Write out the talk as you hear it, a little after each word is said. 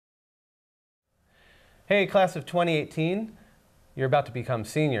Hey, class of 2018, you're about to become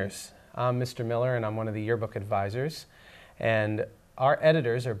seniors. I'm Mr. Miller, and I'm one of the yearbook advisors. And our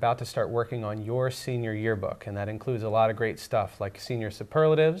editors are about to start working on your senior yearbook, and that includes a lot of great stuff like senior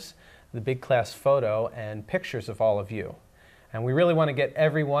superlatives, the big class photo, and pictures of all of you. And we really want to get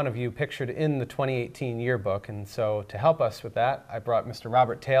every one of you pictured in the 2018 yearbook, and so to help us with that, I brought Mr.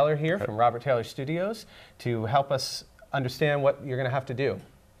 Robert Taylor here from Robert Taylor Studios to help us understand what you're going to have to do.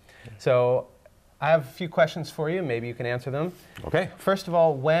 So I have a few questions for you. Maybe you can answer them. Okay. First of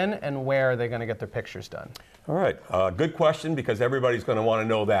all, when and where are they going to get their pictures done? All right. Good question, because everybody's going to want to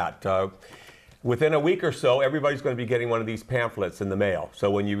know that. Within a week or so, everybody's going to be getting one of these pamphlets in the mail. So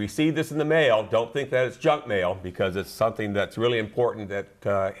when you receive this in the mail, don't think that it's junk mail, because it's something that's really important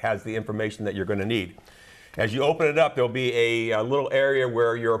that has the information that you're going to need. As you open it up, there'll be a little area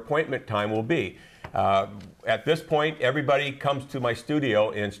where your appointment time will be. At this point, everybody comes to my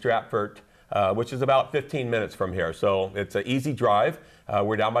studio in Stratford, which is about 15 minutes from here. So it's an easy drive.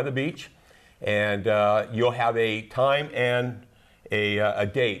 We're down by the beach, and you'll have a time and a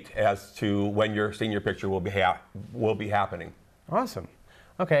date as to when your senior picture will be happening. Awesome.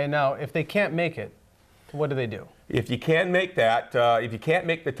 Okay, now if they can't make it, what do they do? If you can't make that, if you can't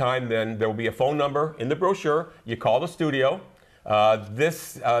make the time, then there will be a phone number in the brochure. You call the studio.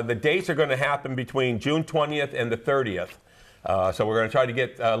 The dates are going to happen between June 20th and the 30th. So we're going to try to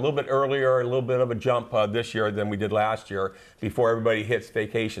get a little bit earlier, a little bit of a jump this year than we did last year before everybody hits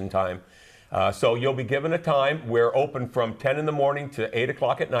vacation time. So you'll be given a time. We're open from 10 in the morning to 8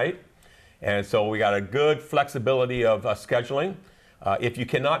 o'clock at night. And so we got a good flexibility of scheduling. If you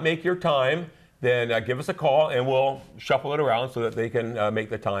cannot make your time, then give us a call and we'll shuffle it around so that they can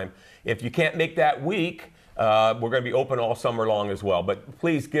make the time. If you can't make that week, we're going to be open all summer long as well. But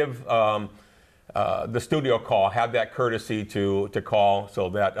please give the studio call, have that courtesy to call so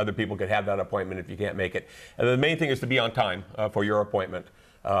that other people can have that appointment if you can't make it. And the main thing is to be on time for your appointment.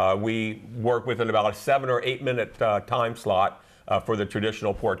 We work within about a 7 or 8 minute time slot for the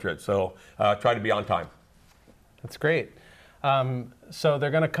traditional portrait, so try to be on time. That's great. So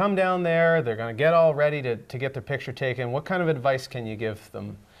they're going to come down there, they're going to get all ready to get their picture taken. What kind of advice can you give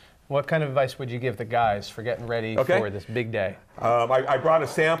them? What kind of advice would you give the guys for getting ready for this big day? I brought a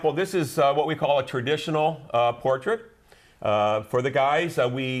sample. This is what we call a traditional portrait. For the guys,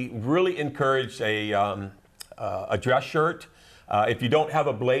 we really encourage a dress shirt. If you don't have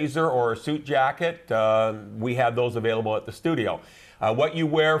a blazer or a suit jacket, we have those available at the studio. What you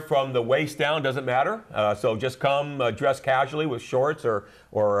wear from the waist down doesn't matter. So just come dressed casually with shorts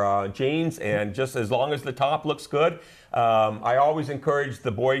or jeans, and just as long as the top looks good. I always encourage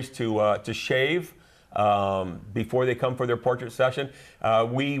the boys to shave before they come for their portrait session.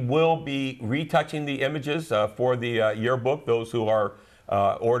 We will be retouching the images for the yearbook, those who are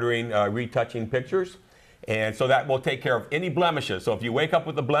ordering retouching pictures. And so that will take care of any blemishes. So if you wake up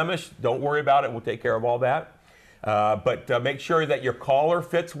with a blemish, don't worry about it. We'll take care of all that. But make sure that your collar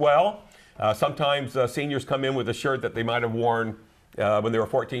fits well. Sometimes seniors come in with a shirt that they might have worn when they were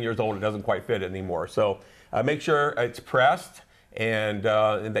 14 years old. It doesn't quite fit anymore. So make sure it's pressed and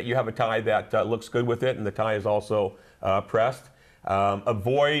that you have a tie that looks good with it, and the tie is also pressed.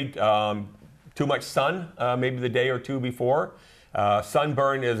 Avoid too much sun, maybe the day or two before.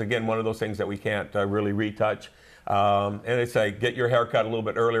 Sunburn is, again, one of those things that we can't really retouch. And I say, get your hair cut a little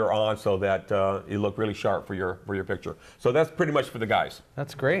bit earlier on so that you look really sharp for your picture. So that's pretty much for the guys.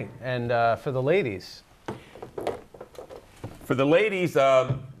 That's great. And for the ladies? For the ladies,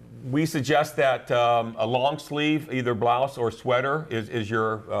 we suggest that a long sleeve, either blouse or sweater, is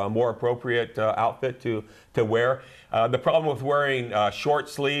your more appropriate outfit to wear. The problem with wearing short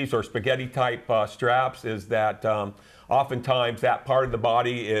sleeves or spaghetti type straps is that oftentimes that part of the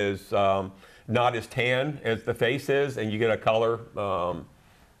body is not as tan as the face is, and you get a color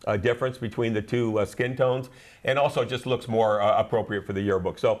difference between the two skin tones, and also just looks more appropriate for the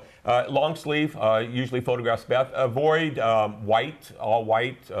yearbook. So long sleeve usually photographs best. Avoid white, all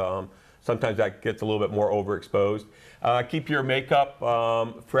white. Sometimes that gets a little bit more overexposed. Keep your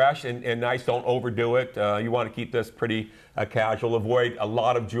makeup fresh and nice. Don't overdo it. You want to keep this pretty casual. Avoid a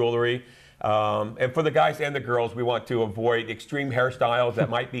lot of jewelry. And for the guys and the girls, we want to avoid extreme hairstyles that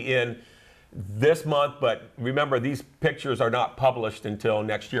might be in this month, but remember, these pictures are not published until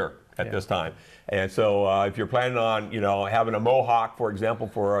next year at this time. And so if you're planning on, having a mohawk, for example,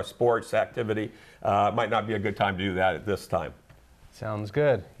 for a sports activity, it might not be a good time to do that at this time. Sounds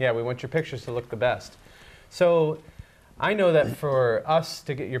good. Yeah, we want your pictures to look the best. So I know that for us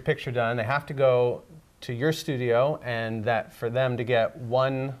to get your picture done, they have to go to your studio, and that for them to get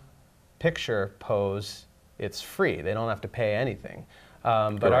one picture pose, it's free. They don't have to pay anything.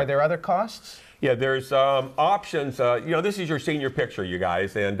 But are there other costs? Yeah, there's options. This is your senior picture, you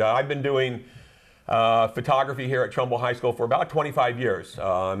guys, and I've been doing photography here at Trumbull High School for about 25 years.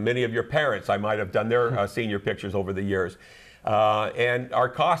 Many of your parents, I might have done their senior pictures over the years. And our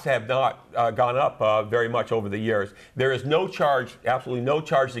costs have not gone up very much over the years. There is no charge, absolutely no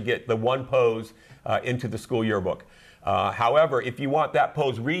charge to get the one pose into the school yearbook. However, if you want that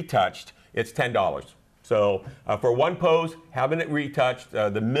pose retouched, it's $10. So for one pose, having it retouched,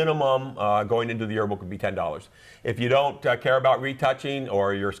 the minimum going into the yearbook would be $10. If you don't care about retouching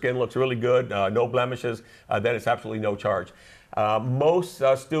or your skin looks really good, no blemishes, then it's absolutely no charge. Most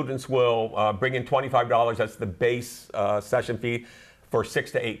students will bring in $25. That's the base session fee for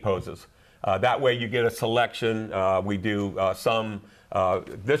 6 to 8 poses. That way you get a selection. We do some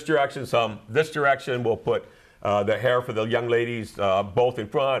this direction, some this direction. We'll put the hair for the young ladies both in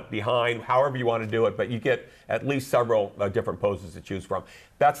front, behind, however you want to do it, but you get at least several different poses to choose from.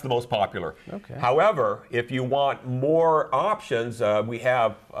 That's the most popular. Okay. However, if you want more options, we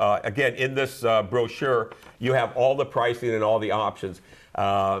have, again, in this brochure, you have all the pricing and all the options.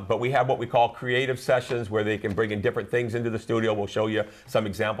 But we have what we call creative sessions where they can bring in different things into the studio. We'll show you some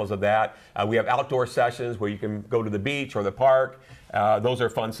examples of that. We have outdoor sessions where you can go to the beach or the park. Those are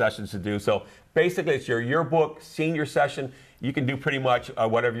fun sessions to do. So basically, it's your yearbook senior session. You can do pretty much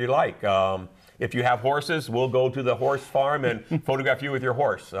whatever you like. If you have horses, we'll go to the horse farm and photograph you with your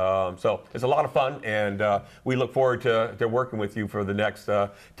horse. So it's a lot of fun, and we look forward to working with you for the next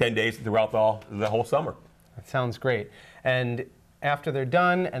 10 days throughout the whole summer. That sounds great. And after they're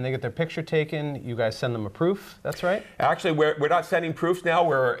done and they get their picture taken, you guys send them a proof, that's right? Actually, we're not sending proofs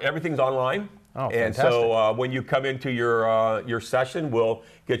now. Everything's online. Oh, and fantastic. so when you come into your session, we'll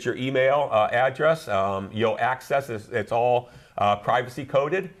get your email address. You'll access it. It's all privacy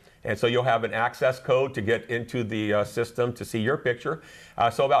coded. And so you'll have an access code to get into the system to see your picture.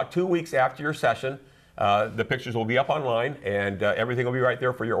 So about 2 weeks after your session, the pictures will be up online, and everything will be right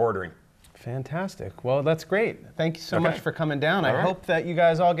there for your ordering. Fantastic. Well, that's great. Thank you so Okay. much for coming down. All I right. hope that you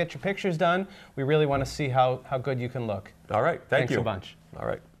guys all get your pictures done. We really want to see how good you can look. All right. Thank you. Thanks a bunch. All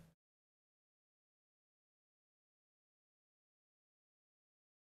right.